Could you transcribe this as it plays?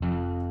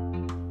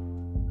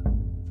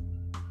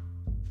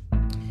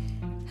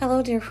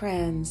Hello, dear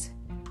friends.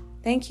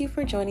 Thank you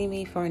for joining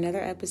me for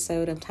another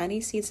episode of Tiny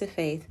Seeds of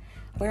Faith,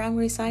 where I'm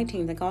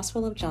reciting the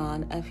Gospel of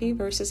John a few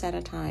verses at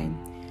a time.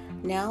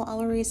 Now I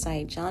will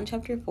recite John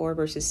chapter 4,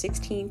 verses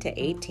 16 to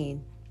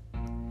 18.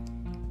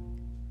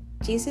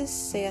 Jesus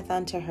saith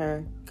unto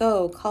her,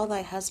 Go, call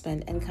thy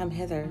husband, and come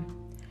hither.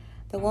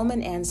 The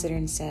woman answered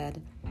and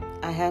said,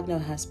 I have no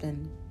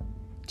husband.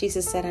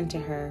 Jesus said unto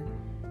her,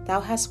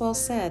 Thou hast well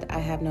said, I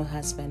have no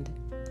husband.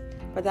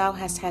 For thou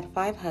hast had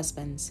 5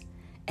 husbands,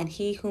 and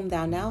he whom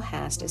thou now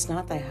hast is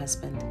not thy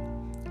husband.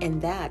 In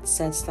that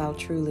saidst thou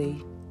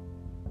truly.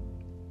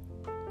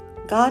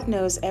 God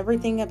knows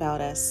everything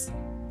about us.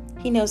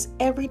 He knows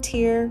every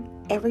tear,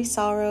 every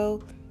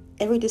sorrow,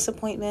 every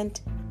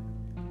disappointment,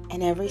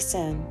 and every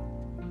sin.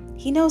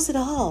 He knows it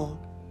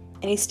all,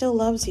 and he still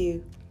loves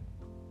you.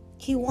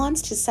 He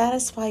wants to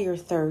satisfy your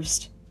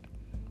thirst.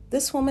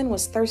 This woman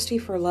was thirsty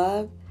for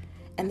love,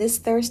 and this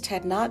thirst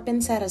had not been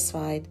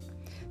satisfied.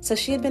 So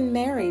she had been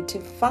married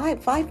to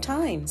five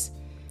times,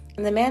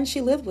 and the man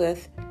she lived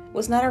with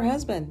was not her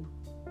husband.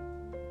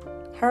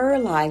 Her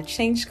life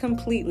changed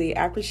completely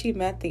after she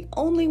met the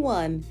only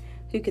one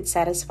who could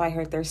satisfy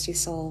her thirsty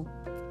soul.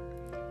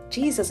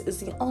 Jesus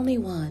is the only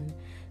one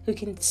who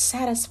can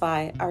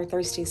satisfy our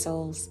thirsty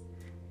souls.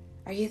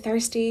 Are you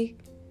thirsty?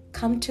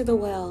 Come to the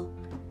well.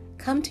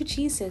 Come to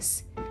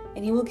Jesus,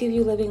 and he will give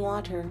you living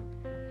water.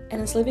 And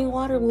his living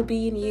water will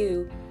be in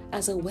you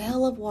as a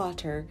well of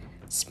water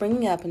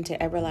springing up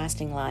into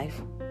everlasting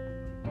life.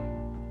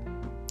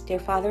 Dear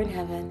Father in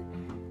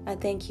heaven, I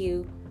thank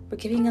you for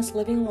giving us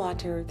living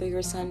water through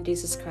your Son,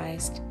 Jesus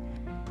Christ.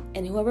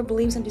 And whoever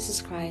believes in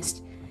Jesus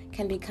Christ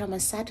can become a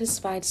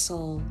satisfied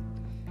soul,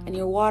 and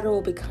your water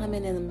will become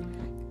in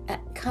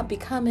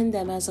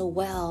them as a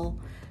well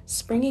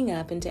springing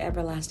up into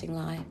everlasting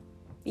life.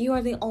 You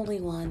are the only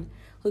one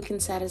who can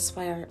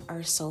satisfy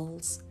our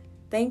souls.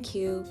 Thank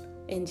you.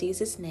 In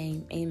Jesus'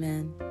 name,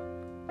 amen.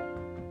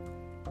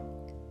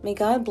 May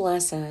God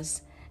bless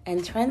us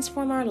and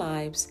transform our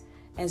lives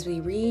as we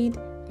read,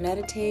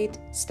 meditate,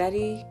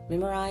 study,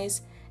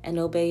 memorize, and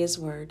obey his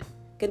word.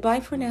 Goodbye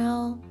for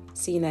now.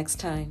 See you next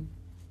time.